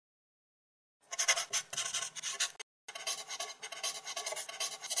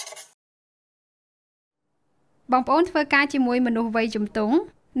បងប្អូនធ្វើការជាមួយមនុស្សវ័យជំទង់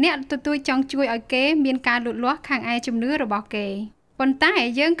អ្នកទទូចចង់ជួយឲ្យគេមានការលូតលាស់ខាងឯជំនឿរបស់គេប៉ុន្តែ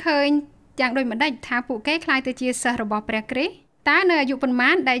យើងឃើញយ៉ាងដូចម្ដេចថាពួកគេខ្លាយទៅជាសិស្សរបស់ព្រះគ្រីស្ទតើនៅអាយុប៉ុន្មា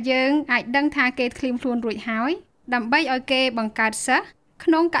នដែលយើងអាចដឹងថាគេឃ្លាមខ្លួនរួចហើយដើម្បីឲ្យគេបង្កើតសិស្សក្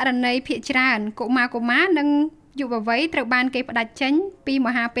នុងករណីភាគច្រើនកុមារនិងយុវវ័យត្រូវបានគេផ្ដាច់ចេញពីម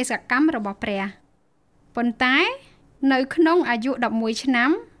ហាបេសកកម្មរបស់ព្រះប៉ុន្តែនៅក្នុងអាយុ11ឆ្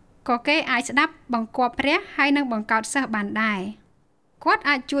នាំក៏គេអាចស្ដាប់បង្គាប់ព្រះហើយនឹងបង្កើតសិស្សបានដែរគាត់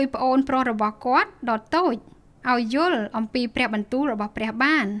អាចជួយប្អូនប្រុសរបស់គាត់ដ៏តូចឲ្យយល់អំពីព្រះបន្ទូលរបស់ព្រះ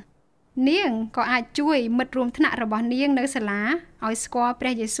បាននាងក៏អាចជួយមិត្តរួមថ្នាក់របស់នាងនៅសាលាឲ្យស្គាល់ព្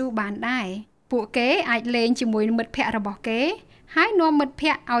រះយេស៊ូវបានដែរពួកគេអាចលេងជាមួយមិត្តភ័ក្តិរបស់គេហើយនាំមិត្ត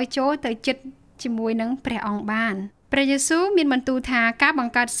ភ័ក្តិឲ្យចូលទៅជិតជាមួយនឹងព្រះអង្គបានព្រះយេស៊ូវមានបន្ទូលថាការប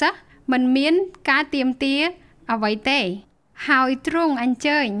ង្កើតសិស្សមិនមានការទាមទារអ្វីទេហើយទ្រង់អញ្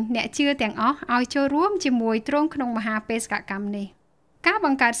ជើញអ្នកជឿទាំងអស់ឲ្យចូលរួមជាមួយទ្រង់ក្នុងមហាបេសកកម្មនេះការប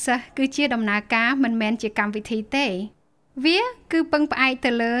ង្កើតសិស្សគឺជាដំណើរការមិនមែនជាកម្មវិធីទេវាគឺពឹងផ្អែក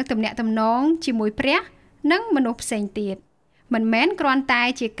ទៅលើទំនាក់ទំនងជាមួយព្រះនិងមនុស្សផ្សេងទៀតមិនមែនគ្រាន់តែ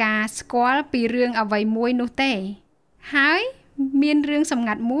ជាការស្គាល់ពីរឿងអ្វីមួយនោះទេហើយមានរឿងសម្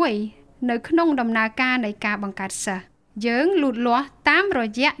ងាត់មួយនៅក្នុងដំណើរការនៃការបង្កើតសិស្សយើងលូតលាស់តាមរ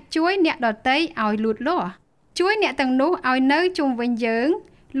យៈជួយអ្នកដទៃឲ្យលូតលាស់ជួយអ្នកទាំងនោះឲ្យនៅជុំវិញយើង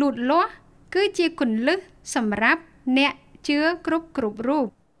លូតលាស់គឺជាគន្លឹះសម្រាប់អ្នកជឿគ្រប់រូប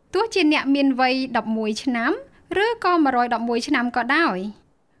ទោះជាអ្នកមានវ័យ11ឆ្នាំឬក៏111ឆ្នាំក៏ដោយ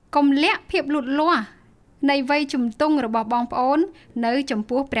កុំលាក់ភាពលូតលាស់នៃវ័យជំទង់របស់បងប្អូននៅចំ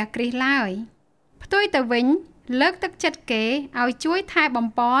ពោះព្រះគ្រីស្ទឡើយផ្ទុយទៅវិញលើកទឹកចិត្តគេឲ្យជួយថែបំ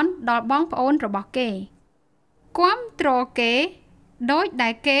ប៉នដល់បងប្អូនរបស់គេគាំទ្រគេដោយដែ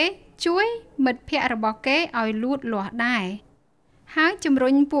លគេជួយមិត្តភ័ក្តិរបស់គេឲ្យលូតលាស់ដែរហើយជំរុ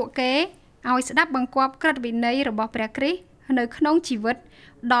ញពួកគេឲ្យស្ដាប់បង្គាប់ក្រឹតវិន័យរបស់ព្រះគ្រីស្ទនៅក្នុងជីវិត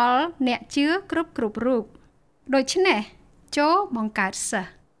ដល់អ្នកជឿគ្រប់រូបដូច្នេះចូលបង្កើតសិស្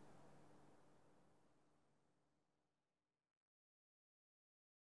ស